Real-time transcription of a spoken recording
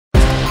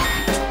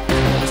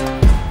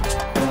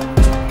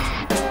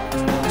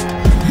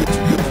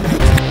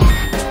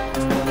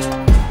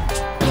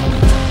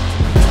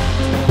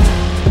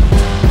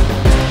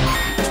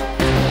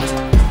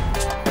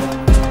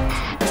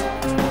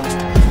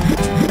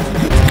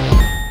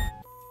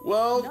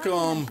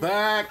Welcome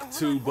back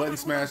to Button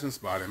Smashing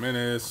Spotted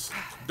Menace.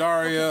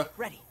 Daria,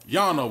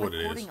 y'all know what it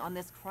is.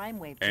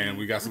 And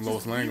we got some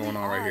Lois Lane going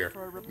on right here.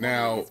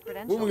 Now,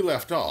 when we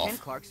left off,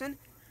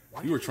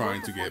 you were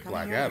trying to get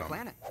Black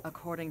Adam.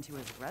 According to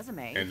his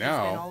resume, and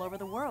now, he's been all over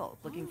the world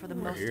looking for the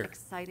most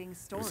exciting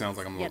stories. It sounds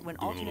like I'm doing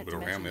a little bit of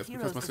rambling. That's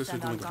because my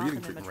sister's doing the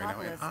breathing treatment right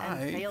now, and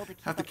I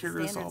have to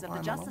carry this all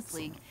by myself.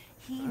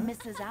 He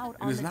misses out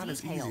on it is the not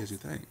details. as easy as you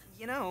think.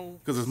 You know,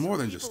 because it's more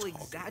than just talking.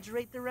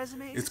 Exaggerate the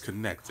resumes. It's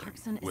connecting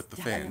with the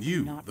fan,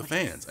 the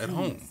fans at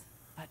home,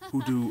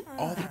 who do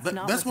all that.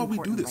 That's what we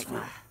do this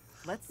for.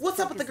 What's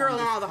up with the girl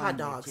and all the hot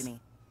dogs?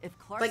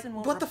 Like,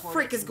 what the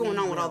frick is going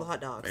on with all the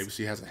hot dogs? Maybe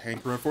she has a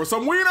hankering for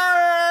some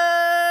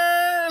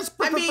wieners!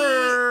 I mean,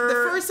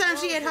 the first time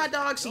she had hot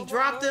dogs, she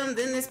dropped them.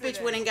 Then this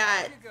bitch went and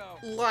got,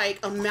 like,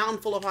 a mountain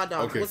full of hot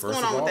dogs. What's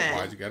going on with that?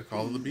 Why'd you gotta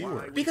call her the B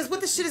word? Because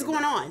what the shit is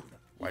going on?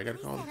 Why you gotta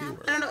call her the B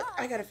word? I don't know.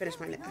 I gotta finish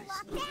my neck.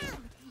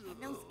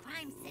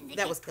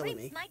 That was killing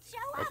me.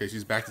 Okay,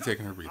 she's back to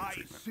taking her breathing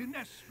treatment.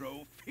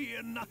 Sinestro,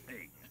 fear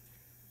nothing.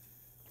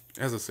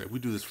 As I said, we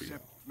do this for you.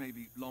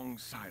 Maybe long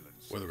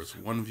silence. Whether it's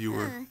one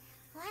viewer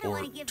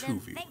or two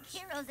viewers,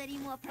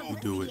 we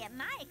do it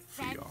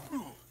for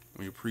y'all.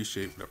 We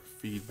appreciate whatever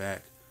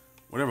feedback,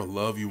 whatever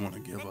love you want to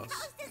give us.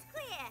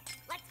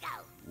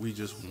 We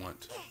just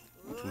want to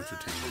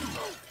entertain you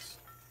guys.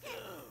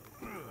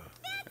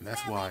 And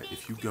that's why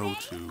if you go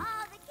to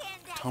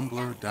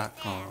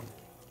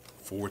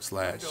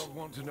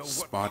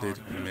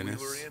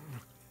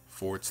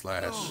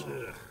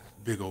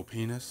tumblr.com/spottedmenace/big ol'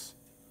 penis,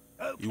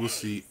 you will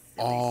see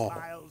all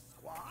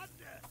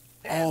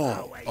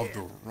of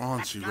the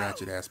raunchy,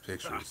 ratchet-ass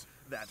pictures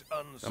that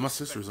my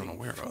sister is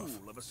unaware of.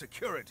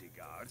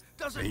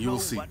 And you will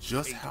see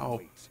just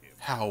how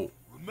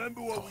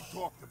Remember what we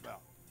talked about.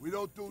 We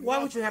don't do Why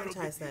would you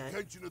advertise that?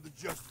 The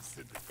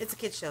It's a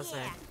kid's show,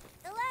 son.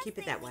 Keep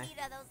it that way.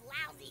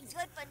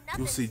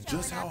 You'll see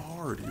just how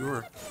hard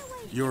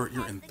your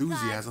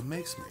enthusiasm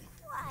makes me,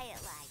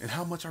 and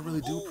how much I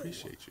really do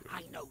appreciate you.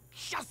 I know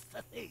just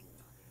the thing.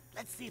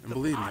 Let's see if and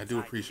believe me, I do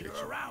appreciate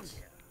you.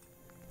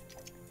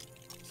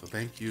 So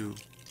thank you,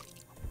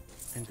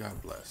 and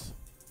God bless.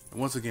 And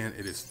once again,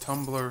 it is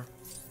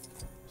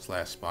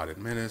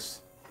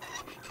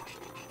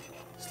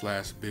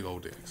tumblr/spottedmenace/big ol'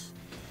 dicks.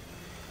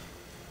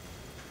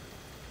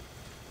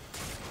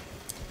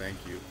 Thank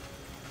you.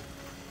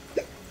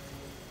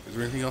 Is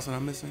there anything else that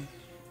I'm missing?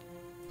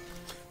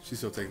 She's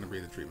still taking the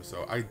breathing treatment,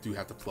 so I do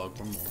have to plug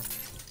one more.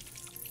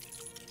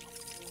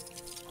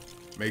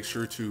 Make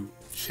sure to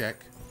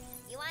check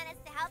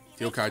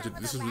HEELKAIJU.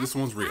 This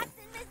one's real.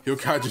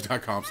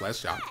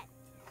 HEELKAIJU.com/shop,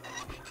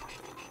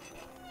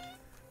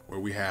 where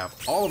we have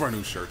all of our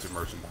new shirts and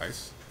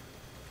merchandise.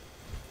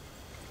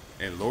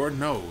 And Lord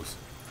knows,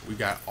 we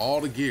got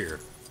all the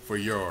gear for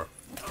your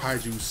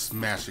kaiju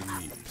smashing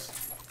needs.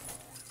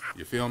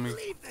 You feel me?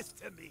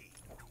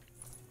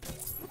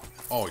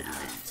 All your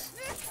needs.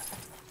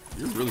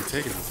 You're really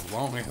taking this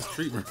long ass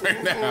treatment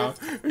right now.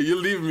 You're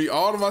leaving me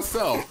all to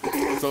myself.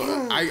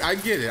 So I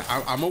get it.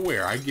 I'm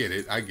aware. I get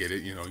it.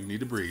 You know, you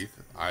need to breathe.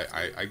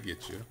 I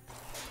get you.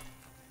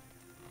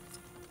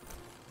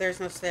 There's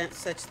no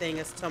such thing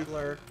as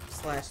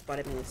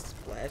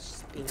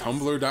Tumblr/spottedmenace/penis.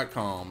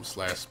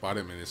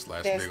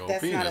 Tumblr.com/spottedmenace/big ol'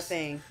 penis. That's not a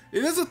thing.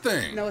 It is a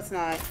thing. No, it's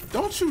not.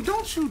 Don't you?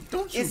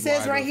 It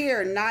says right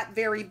here, not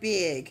very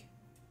big.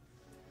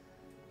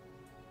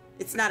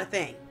 It's not a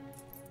thing.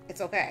 It's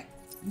okay.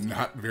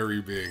 Not very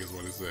big is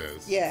what it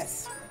says.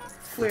 Yes.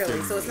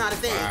 Clearly, so it's not a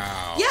thing.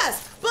 Wow.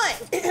 Yes,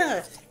 but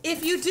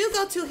if you do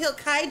go to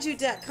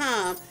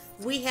HEELKAIJU.com,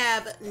 we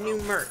have new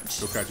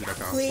merch.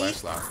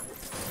 HEELKAIJU.com/live.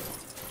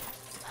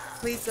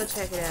 Please go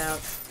check it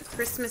out.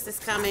 Christmas is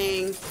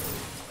coming.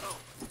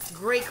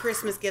 Great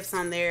Christmas gifts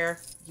on there.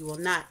 You will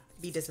not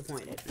be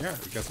disappointed. Yeah,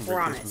 we got some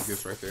great Christmas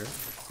gifts right there.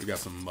 We got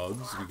some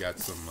mugs. We got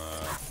some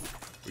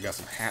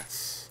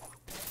hats.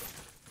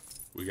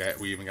 We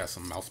even got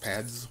some mouse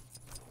pads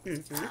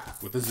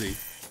with a Z.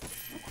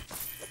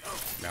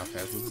 Mouse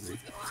pads with a Z.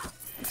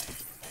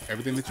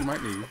 Everything that you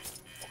might need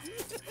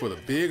for the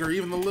big or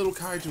even the little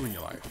kaiju in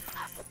your life.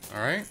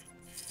 All right.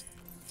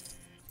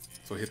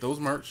 So hit those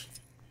merch,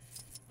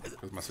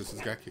 because my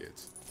sister's got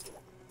kids.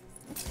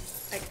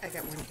 I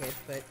got one kid,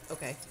 but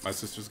okay. My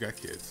sister's got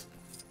kids.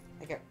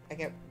 I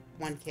got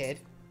one kid.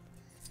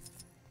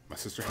 My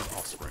sister has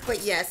offspring.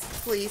 But yes,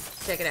 please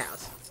check it out.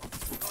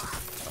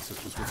 My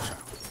sister's with a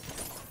child.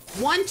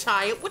 One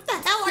child? What the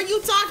hell are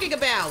you talking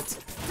about?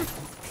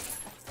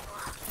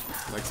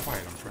 Like,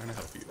 quiet, I'm trying to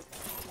help you.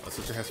 My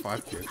sister has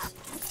 5 kids.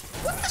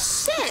 What the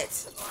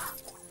shit?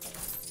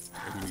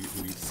 And we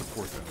need to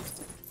support them.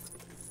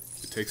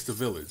 It takes the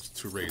village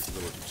to raise a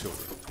village of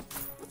children.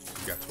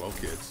 We got 12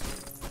 kids.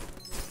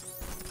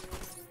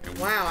 And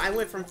wow, I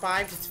went from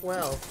 5 to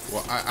 12.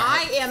 Well,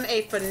 I am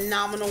a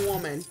phenomenal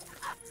woman.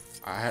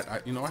 I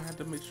had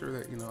to make sure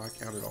that I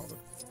counted all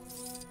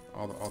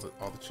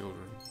the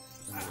children.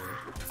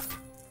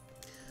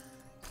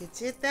 You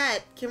did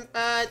that.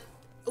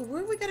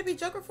 Where are we gonna be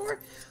Joker for?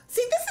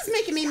 See, this is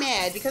making me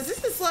mad because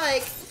this is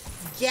like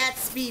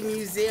Gatsby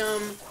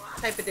Museum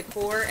type of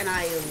decor, and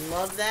I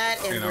love that,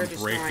 and we're I'm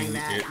destroying breaking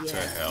that. it to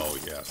hell,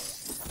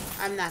 yes.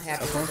 I'm not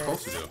happy That's what I'm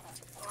with supposed this. to do.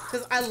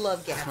 Because I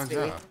love That's my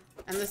Gatsby. job.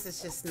 And this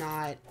is just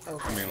not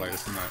okay. I mean, like,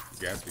 it's not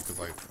Gatsby, because,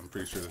 like, I'm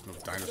pretty sure there's no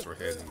dinosaur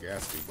head in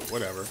Gatsby, but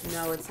whatever.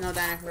 No, it's no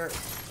dinosaur.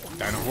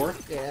 Dinosaur?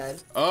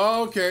 Good.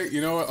 Okay,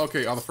 you know what?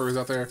 Okay, all the furries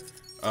out there,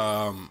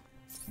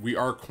 we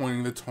are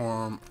coining the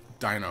term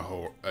dino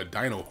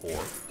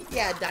whore.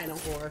 Yeah, dino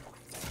horror.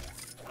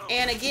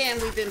 And again,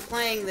 we've been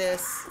playing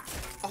this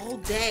all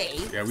day.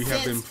 Yeah, we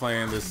have been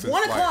playing this since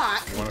 1 like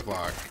o'clock. 1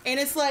 o'clock. And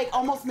it's like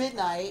almost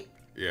midnight.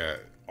 Yeah,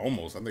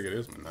 almost. I think it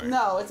is midnight.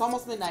 No, it's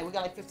almost midnight. We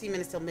got like 15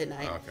 minutes till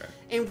midnight. Okay.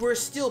 And we're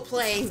still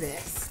playing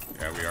this.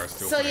 Yeah, we are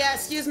still. So playing yeah,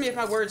 this. excuse me if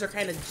my words are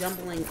kind of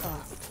jumbling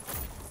up.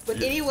 But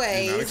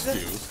anyways, you're not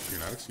excused. You're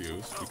not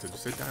excused because you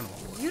said dino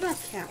whore. you don't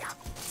count.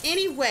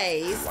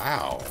 Anyways,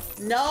 Wow.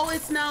 no,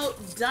 it's no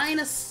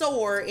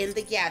dinosaur in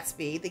the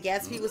Gatsby. The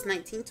Gatsby was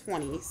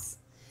 1920s.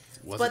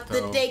 Was But it the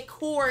though?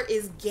 decor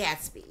is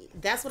Gatsby.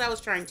 That's what I was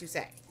trying to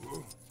say.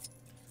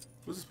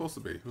 Who's it supposed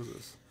to be? Who's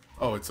this?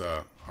 Oh, it's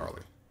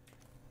Harley.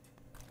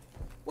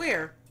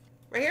 Where?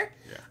 Right here?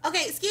 Yeah.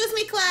 Okay, excuse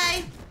me,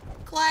 Clay.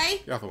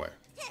 Clay? Get out the way.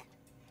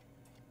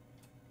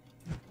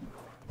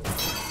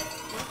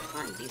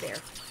 Fine, be there.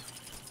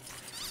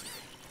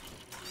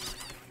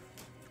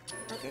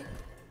 Okay.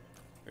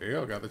 There you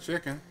go. Got the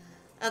chicken.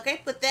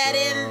 Okay, put that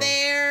in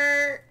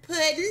there,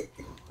 Puddin'.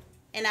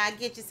 And I'll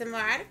get you some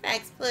more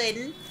artifacts,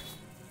 Puddin'.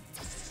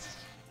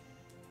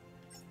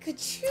 Could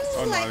you,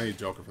 Oh no, like, I need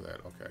Joker for that.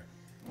 Okay.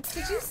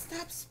 could you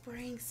stop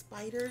spraying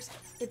spiders?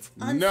 It's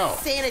No.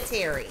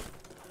 unsanitary.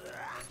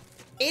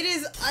 It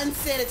is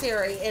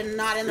unsanitary and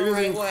not in the It is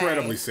right way.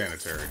 incredibly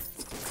sanitary.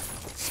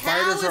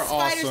 How Spiders is are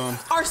awesome.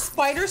 Are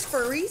spiders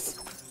furries?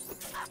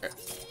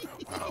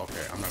 Wow, okay,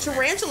 I'm not.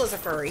 Tarantulas are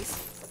furries.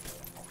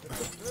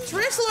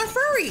 Tarantulas are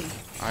furry.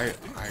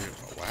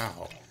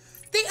 Wow.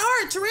 They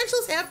are.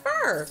 Tarantulas have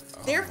fur.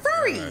 They're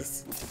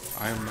furries.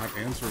 I am not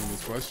answering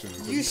this question.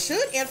 You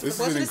should answer This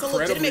the question. is It's an a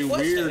legitimate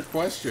incredibly question. weird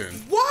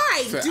question.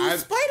 Why So do I-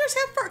 spiders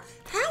have fur?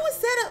 How is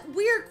that a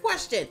weird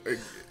question?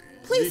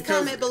 Please because-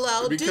 comment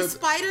below. Do because-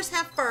 spiders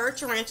have fur?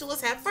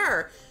 Tarantulas have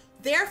fur.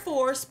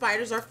 Therefore,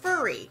 spiders are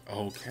furry.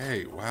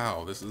 Okay,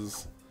 wow, this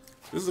is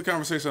a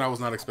conversation I was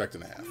not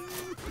expecting to have.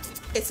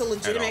 It's a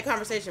legitimate At all.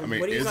 conversation. I mean,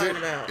 What are you is talking it?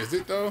 about? Is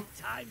it though?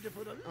 Time to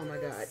put a Oh my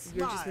god.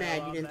 You're just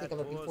mad you didn't think of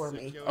it before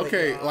me.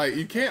 Okay, like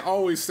you can't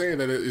always say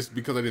that it's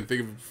because I didn't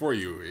think of it before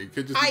you. It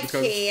could just be I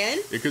because can.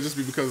 It could just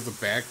be because it's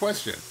a bad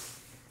question.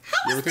 How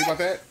You ever is think about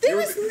that? There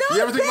you ever, is no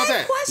you ever think bad about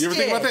that? question. You ever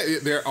think about that?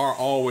 There are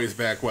always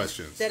bad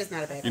questions. That is not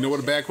a bad question. You know what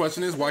a bad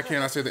question is? Why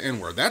can't I say the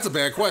N-word? That's a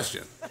bad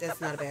question.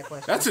 That's not a bad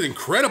question. That's an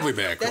incredibly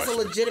bad That's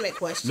question. a legitimate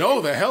question. No,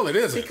 the hell it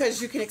isn't.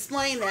 Because you can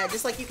explain that,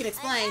 just like you can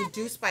explain,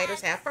 do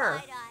spiders have fur?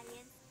 Right,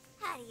 audience.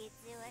 How do you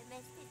do it,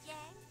 Mr. J?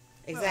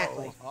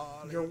 Exactly.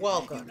 You're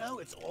welcome. You know,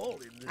 it's all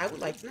in the I would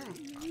like to know.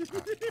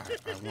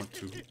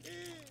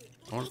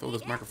 I want to throw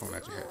this microphone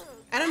at your head.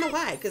 I don't know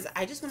why, because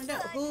I just want to know.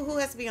 Who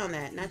has to be on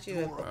that? Not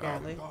you,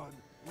 apparently. God,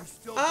 we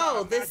still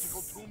Oh, got a this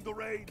magical tomb to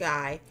raid.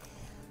 guy.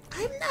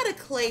 I'm not a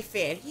Clay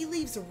fan. He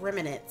leaves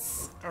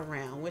remnants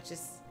around, which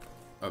is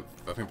I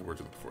think the word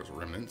you're looking for is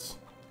remnants.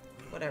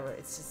 whatever.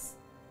 It's just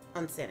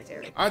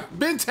unsanitary. I've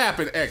been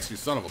tapping X, you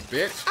son of a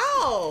bitch.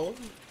 Oh!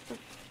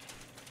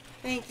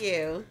 Thank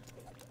you.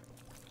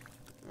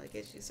 I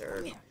guess you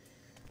serve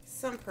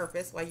some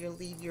purpose while you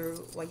leave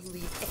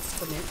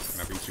excrements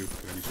Can I beat you?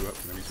 Can I beat you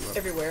up? Can I beat you up?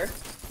 everywhere.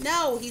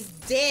 No, he's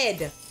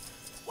dead.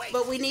 Wait,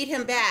 But we need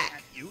him back.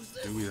 can't use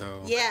this? Do we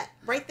though? Yeah,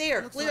 right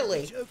there, Looks like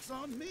clearly. the joke's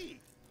on me.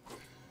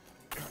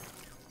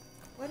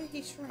 Why did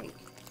he shrink?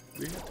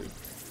 We have to.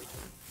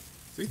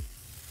 See?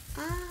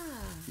 Ah.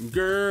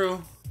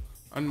 Girl,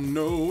 I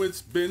know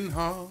it's been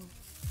hard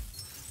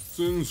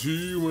since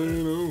you went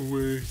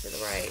away. To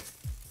the right.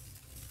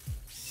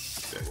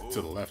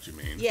 To the left, you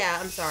mean? Yeah,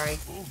 I'm sorry.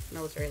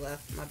 Military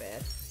left. My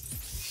bad.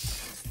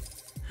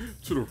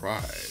 To the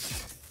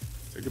right.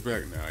 Take it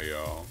back now,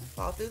 y'all.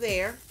 Fall through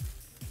there.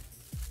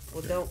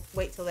 Well, don't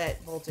wait till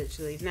that voltage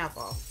leaves. Now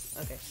fall.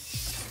 Okay.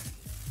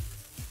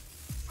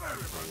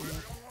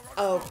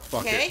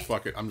 Fuck Okay. it.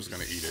 Fuck it. I'm just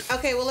gonna eat it.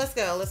 Okay, well, let's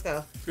go. Let's go.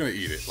 I'm gonna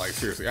eat it. Like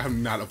seriously, I have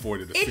not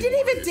avoided a It single didn't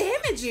one even of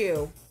these. damage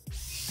you.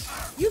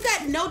 You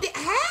got no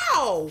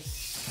how?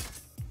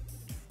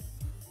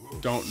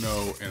 Don't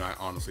know, and I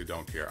honestly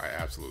don't care. I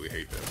absolutely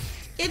hate this.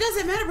 It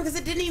doesn't matter because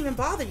it didn't even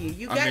bother you.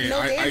 You got I mean,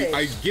 no damage.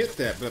 I get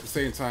that, but at the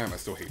same time, I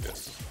still hate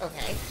this.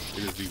 Okay.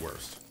 It is the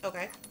worst.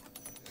 Okay.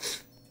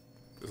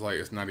 It's like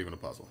it's not even a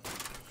puzzle.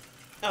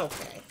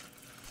 Okay.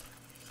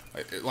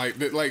 Like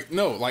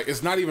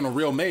it's not even a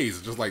real maze.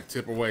 It's just like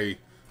tip away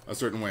a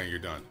certain way and you're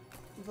done.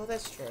 Well,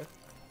 that's true.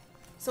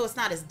 So it's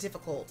not as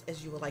difficult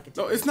as you would like it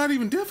to No, be. it's not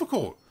even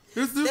difficult.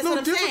 There's That's no what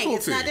I'm difficulty. saying.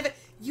 It's not difficult.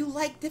 You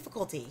like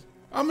difficulty.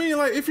 I mean,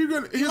 like if you're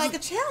gonna You like a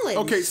challenge.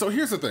 Okay, so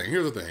here's the thing.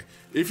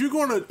 If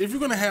you're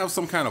gonna have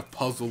some kind of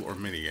puzzle or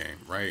mini game,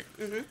 right?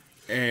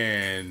 Mm-hmm.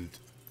 And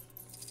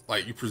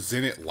like you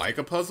present it like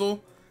a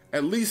puzzle,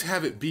 at least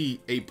have it be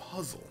a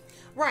puzzle.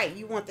 Right,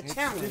 you want the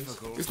challenge.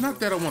 It's not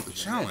that I want the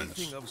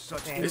challenge.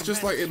 Okay. It's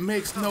just like it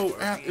makes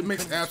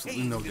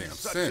absolutely no damn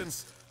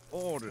sense.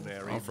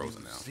 Ordinary. I'm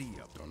frozen now.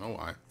 Don't know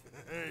why.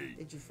 Hey,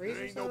 Did you freeze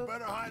there ain't no yourself?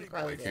 better hiding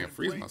Probably I place did. can't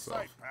freeze than myself.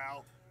 sight,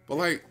 pal. But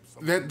like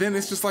that, then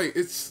it's just like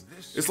it's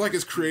like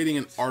it's creating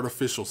an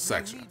artificial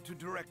section.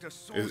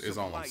 Is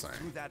all I'm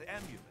saying.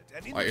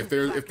 Like if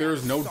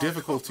there's no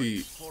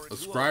difficulty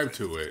ascribed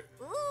to it,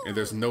 and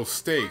there's no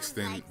stakes,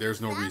 then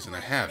there's no reason to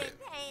have it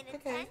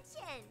Okay.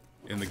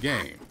 in the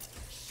game.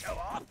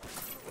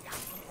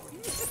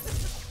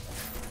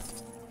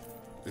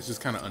 It's just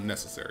kind of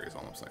unnecessary. Is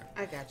all I'm saying.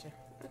 I gotcha.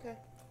 Okay.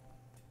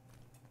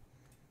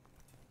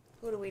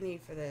 Who do we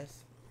need for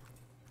this?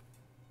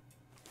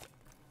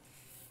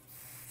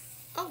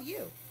 Oh,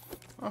 you.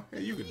 Oh, yeah,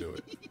 you can do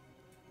it.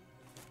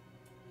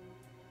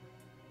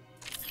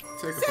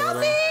 Take a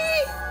photo.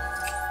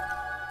 Selfie!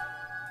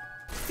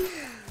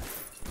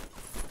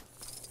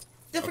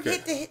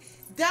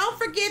 Don't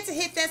forget to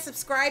hit that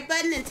subscribe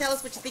button and tell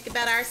us what you think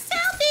about our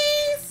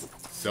selfies.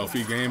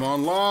 Selfie game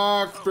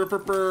unlocked,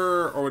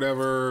 or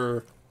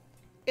whatever.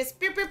 It's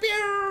pew pew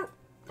pew.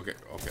 Okay,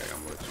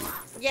 I'm with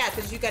you. Yeah,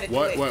 because you got to do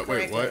What? it Wait,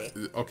 correctly.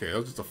 what? Okay, that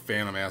was just a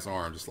phantom ass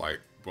arm, just like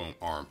boom,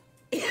 arm.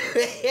 Yeah.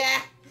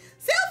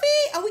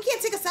 Selfie! Oh, we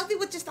can't take a selfie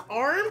with just the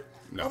arm?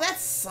 No. Well, that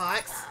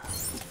sucks.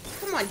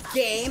 Come on,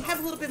 game. Have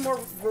a little bit more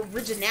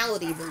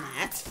originality than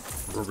that.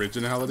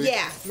 Originality?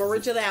 Yeah,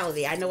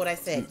 originality. I know what I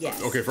said.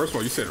 Yes. Okay, first of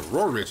all, you said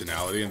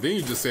originality, and then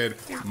you just said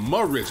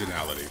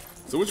originality.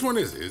 So which one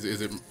is it?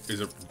 Is it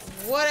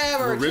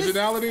Whatever.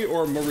 originality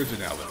or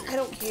originality? I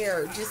don't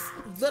care. Just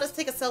let us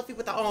take a selfie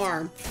with the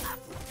arm.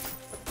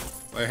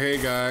 Like,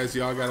 hey guys,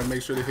 y'all gotta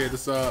make sure to hit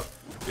us up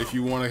if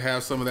you want to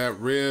have some of that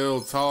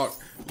real talk.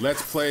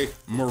 Let's play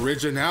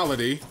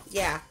originality.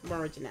 Yeah,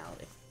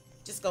 originality.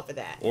 Just go for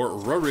that. Or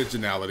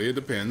originality, it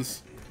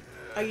depends.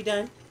 Are you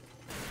done?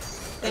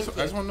 I just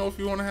want to know if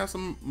you want to have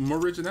some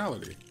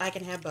originality. I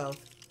can have both.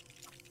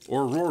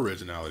 Or raw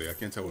originality. I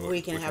can't tell what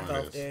We can which have one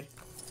it both, is. dude.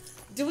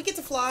 Do we get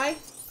to fly?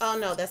 Oh,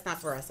 no, that's not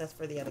for us. That's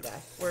for the other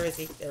guy. Where is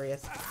he? There he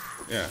is.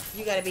 Yeah,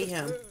 You gotta be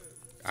him.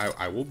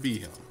 I will be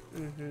him.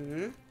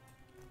 Mm-hmm.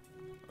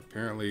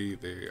 Apparently,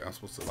 I'm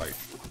supposed to like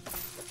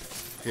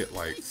hit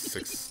like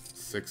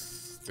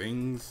six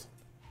things.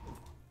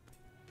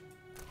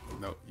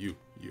 No, you.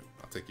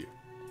 I'll take you.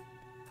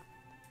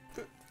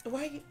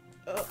 Why are you...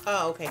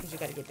 Oh, okay, because you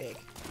gotta get big.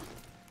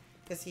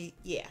 Because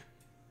yeah.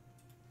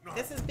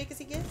 That's as big as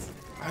he gets?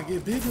 I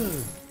get bigger.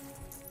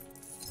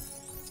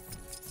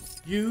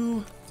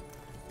 You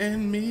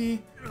and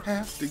me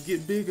have to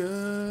get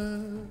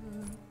bigger.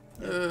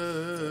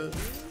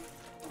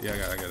 Yeah,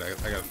 I gotta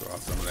throw out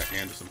some of that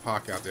Anderson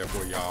Paak out there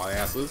for y'all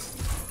asses.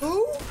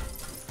 Who?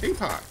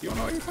 APOC. You don't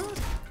know APOC?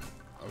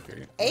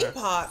 Okay.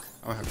 APOC.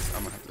 I'm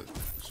gonna have to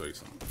show you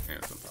some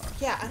Anderson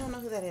Paak. Yeah, I don't know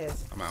who that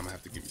is. I'm gonna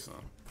have to give you some.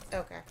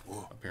 Okay.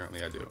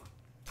 Apparently I do.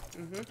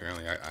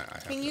 Apparently I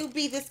have Can to. you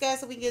be this guy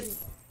so we can...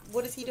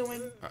 What is he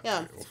doing?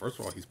 Yeah. Well, first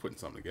of all, he's putting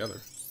something together.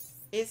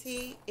 Is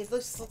he? It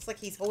looks like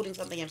he's holding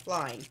something and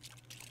flying.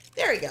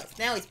 There he goes.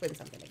 Now he's putting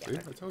something See,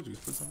 together. I told you he's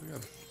putting something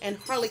together. And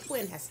Harley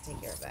Quinn has to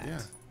take care of that.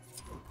 Yeah.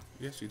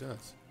 Yes, she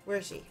does. Where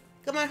is she?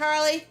 Come on,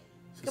 Harley.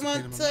 She's Come a on,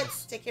 pain in my Toots.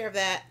 ass. Take care of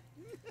that.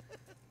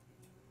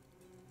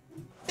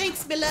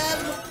 Thanks, my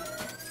love.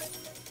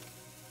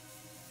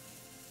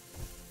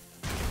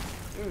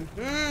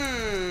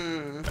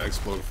 Mm-hmm. That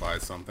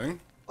explodified something.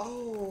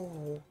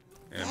 Oh.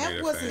 And That made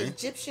a was an thing.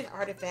 Egyptian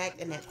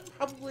artifact, and that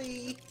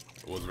probably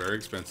It was very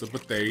expensive,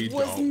 but they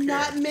was don't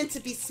not care. meant to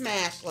be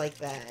smashed like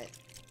that.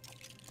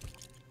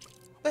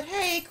 But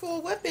hey,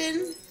 cool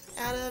weapon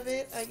out of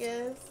it, I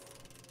guess.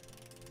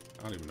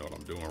 I don't even know what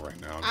I'm doing right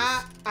now.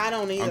 I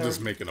don't either. I'm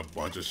just making a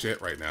bunch of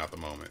shit right now at the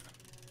moment.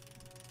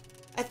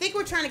 I think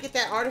we're trying to get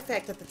that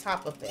artifact at the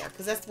top up there,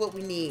 because that's what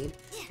we need.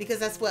 Because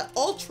that's what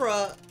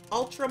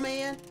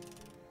Ultraman,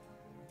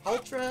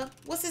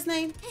 what's his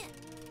name?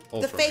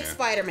 The fake Ultraman.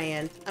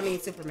 Spider-Man. I mean,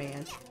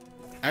 Superman.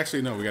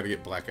 Actually, no, we got to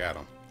get Black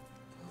Adam.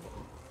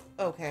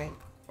 Okay.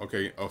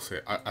 Okay,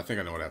 I think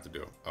I know what I have to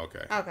do.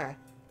 Okay. Okay.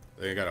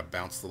 Then you got to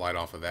bounce the light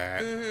off of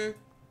that.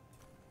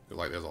 Mm-hmm.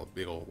 Like, there's a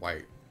big old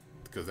light,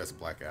 because that's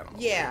Black Adam.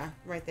 Yeah,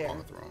 right there. On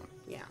the throne.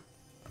 Yeah.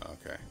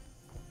 Okay.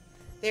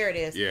 There it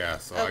is. Yeah,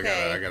 so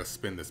Okay. I gotta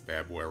spin this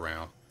bad boy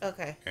around.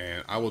 Okay.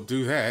 And I will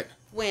do that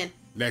When?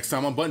 next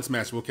time on Button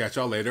Smash. We'll catch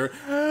y'all later.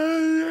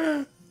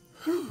 I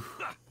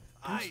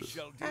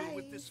shall deal Bye.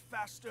 with this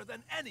faster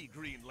than any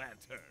Green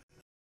Lantern.